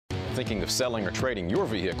Thinking of selling or trading your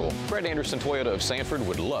vehicle? Fred Anderson Toyota of Sanford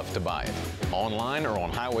would love to buy it. Online or on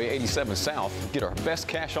Highway 87 South, get our best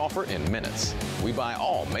cash offer in minutes. We buy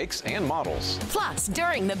all makes and models. Plus,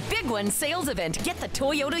 during the Big One sales event, get the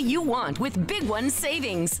Toyota you want with Big One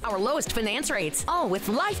savings. Our lowest finance rates, all with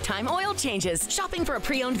lifetime oil changes. Shopping for a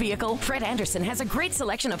pre-owned vehicle? Fred Anderson has a great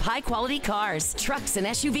selection of high-quality cars, trucks, and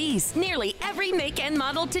SUVs. Nearly every make and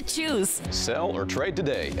model to choose. Sell or trade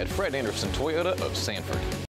today at Fred Anderson Toyota of Sanford.